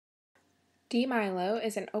DeMilo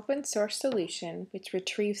is an open-source solution which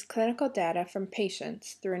retrieves clinical data from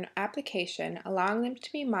patients through an application allowing them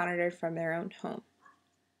to be monitored from their own home.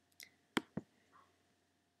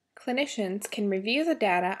 Clinicians can review the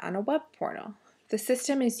data on a web portal. The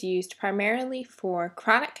system is used primarily for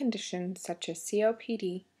chronic conditions such as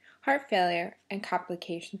COPD, heart failure, and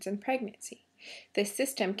complications in pregnancy. This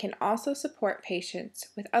system can also support patients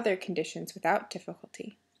with other conditions without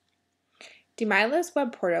difficulty. DeMilo's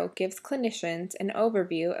web portal gives clinicians an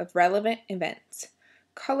overview of relevant events.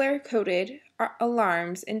 Color-coded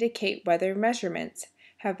alarms indicate whether measurements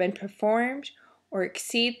have been performed or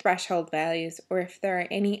exceed threshold values, or if there are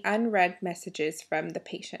any unread messages from the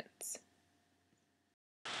patients.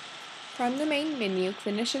 From the main menu,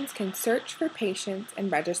 clinicians can search for patients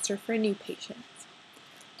and register for new patients.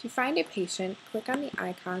 To find a patient, click on the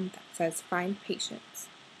icon that says Find Patients.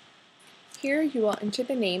 Here you will enter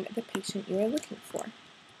the name of the patient you are looking for.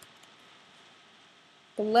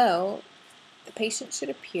 Below, the patient should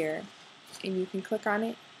appear, and you can click on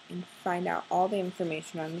it and find out all the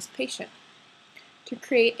information on this patient. To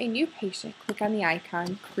create a new patient, click on the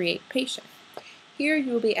icon Create Patient. Here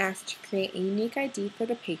you will be asked to create a unique ID for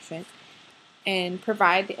the patient and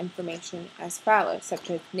provide the information as follows, such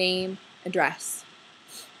as name, address,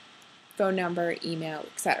 phone number, email,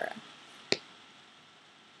 etc.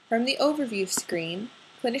 From the Overview screen,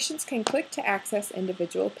 clinicians can click to access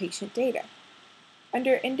individual patient data.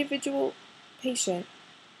 Under Individual Patients,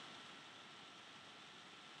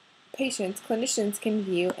 clinicians can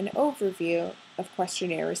view an overview of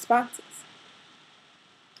questionnaire responses.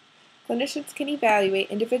 Clinicians can evaluate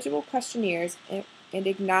individual questionnaires and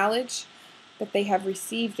acknowledge that they have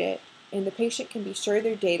received it, and the patient can be sure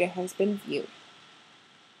their data has been viewed.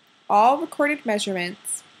 All recorded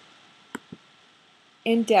measurements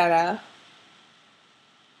and data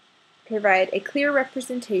provide a clear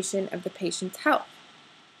representation of the patient's health.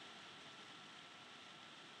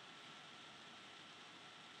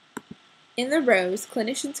 In the rows,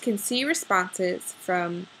 clinicians can see responses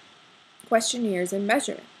from questionnaires and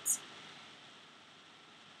measurements.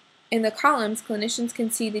 In the columns, clinicians can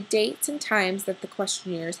see the dates and times that the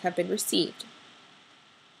questionnaires have been received.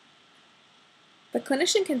 The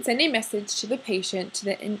clinician can send a message to the patient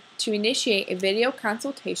to initiate a video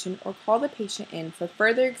consultation or call the patient in for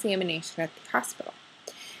further examination at the hospital.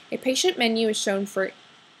 A patient menu is shown for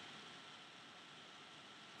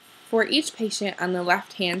each patient on the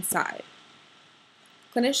left-hand side.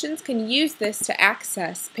 Clinicians can use this to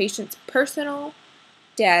access patients' personal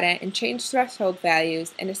data and change threshold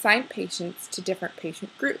values and assign patients to different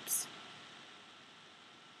patient groups.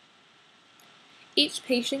 Each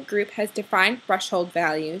patient group has defined threshold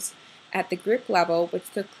values at the group level,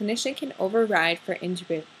 which the clinician can override for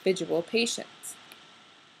individual patients.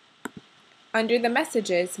 Under the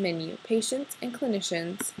Messages menu, patients and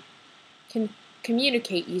clinicians can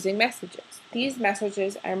communicate using messages. These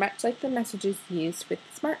messages are much like the messages used with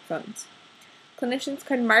smartphones. Clinicians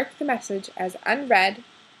can mark the message as unread,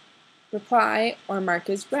 reply, or mark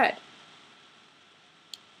as read.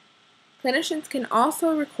 Clinicians can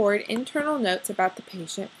also record internal notes about the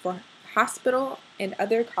patient for the hospital and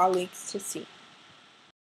other colleagues to see.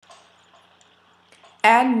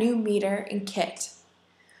 Add new meter and kit.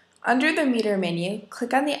 Under the Meter menu,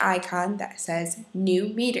 click on the icon that says New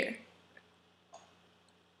Meter.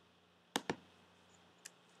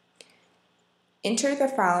 Enter the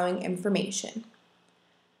following information: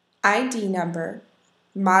 ID number,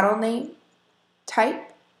 model name,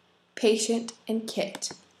 type, patient, and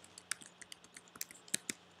kit.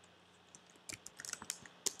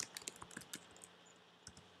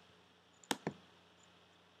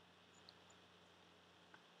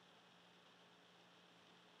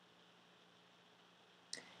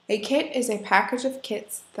 A kit is a package of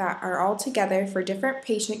kits that are all together for different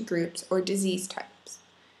patient groups or disease types.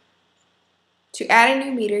 To add a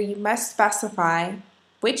new meter, you must specify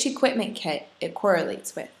which equipment kit it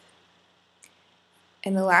correlates with.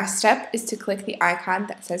 And the last step is to click the icon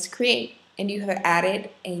that says Create, and you have added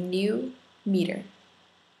a new meter.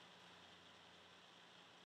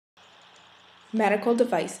 Medical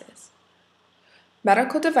devices.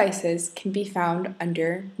 Medical devices can be found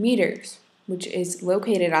under Meters, which is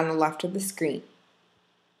located on the left of the screen.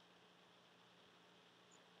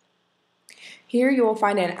 Here you will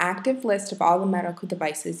find an active list of all the medical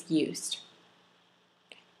devices used.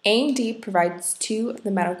 A&D provides two of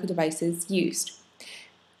the medical devices used: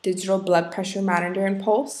 digital blood pressure monitor and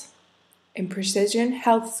pulse, and precision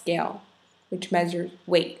health scale, which measures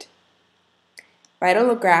weight.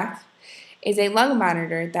 Vitalograph is a lung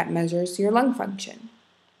monitor that measures your lung function.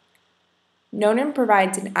 Nonin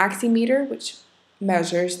provides an oximeter, which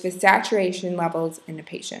measures the saturation levels in a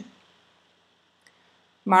patient.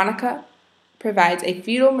 Monica provides a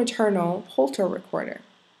fetal-maternal Holter recorder.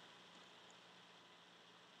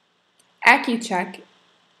 AccuCheck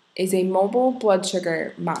is a mobile blood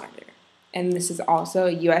sugar monitor, and this is also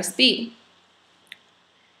a USB.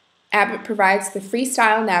 Abbott provides the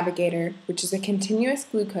Freestyle Navigator, which is a continuous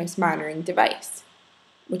glucose monitoring device,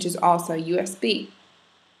 which is also USB.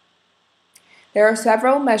 There are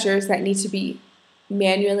several measures that need to be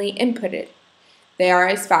manually inputted. They are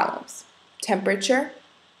as follows: temperature,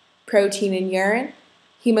 protein in urine,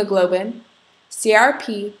 hemoglobin,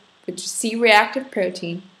 CRP, which is C-reactive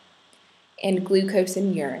protein, and glucose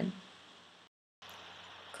in urine.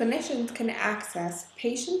 Clinicians can access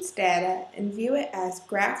patients' data and view it as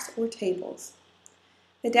graphs or tables.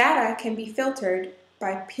 The data can be filtered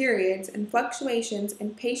by periods, and fluctuations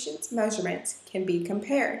in patients' measurements can be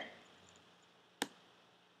compared.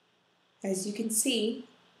 As you can see,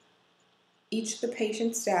 each of the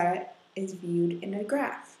patient's data is viewed in a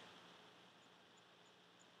graph.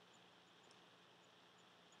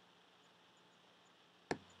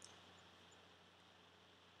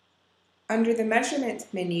 Under the Measurements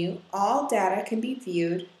menu, all data can be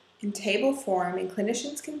viewed in table form, and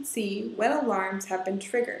clinicians can see when alarms have been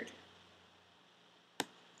triggered.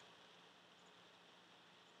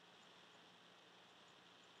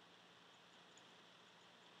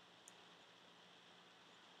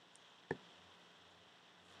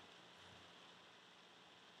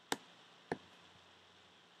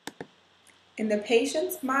 In the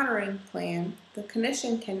patient's monitoring plan, the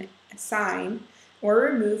clinician can assign or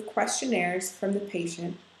remove questionnaires from the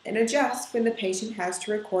patient and adjust when the patient has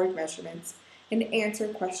to record measurements and answer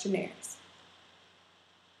questionnaires.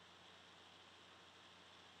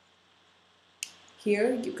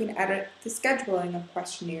 Here you can edit the scheduling of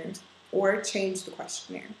questionnaires or change the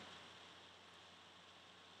questionnaire.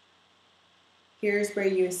 Here's where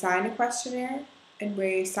you assign a questionnaire and where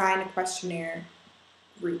you assign a questionnaire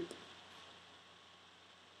group.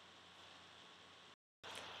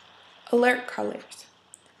 Alert colors.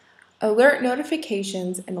 Alert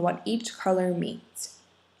notifications and what each color means.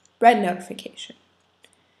 Red notification.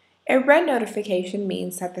 A red notification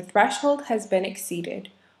means that the threshold has been exceeded,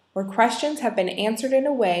 or questions have been answered in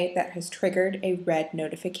a way that has triggered a red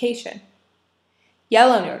notification.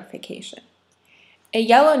 Yellow notification. A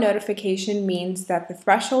yellow notification means that the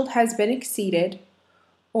threshold has been exceeded,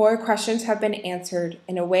 or questions have been answered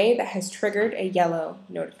in a way that has triggered a yellow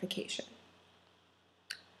notification.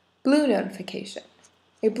 Blue notification.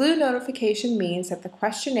 A blue notification means that the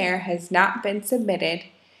questionnaire has not been submitted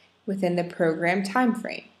within the program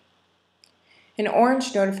timeframe. An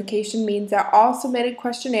orange notification means that all submitted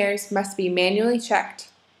questionnaires must be manually checked,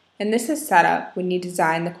 and this is set up when you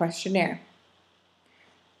design the questionnaire.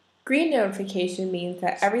 Green notification means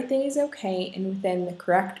that everything is okay and within the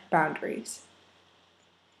correct boundaries.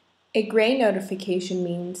 A gray notification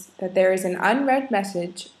means that there is an unread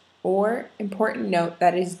message or important note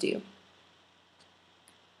that is due.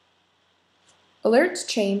 Alerts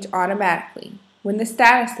change automatically. When the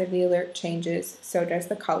status of the alert changes, so does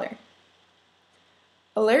the color.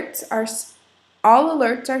 All alerts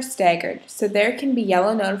are staggered, so there can be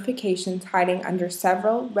yellow notifications hiding under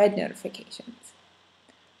several red notifications.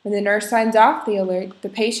 When the nurse signs off the alert, the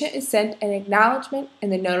patient is sent an acknowledgement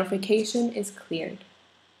and the notification is cleared.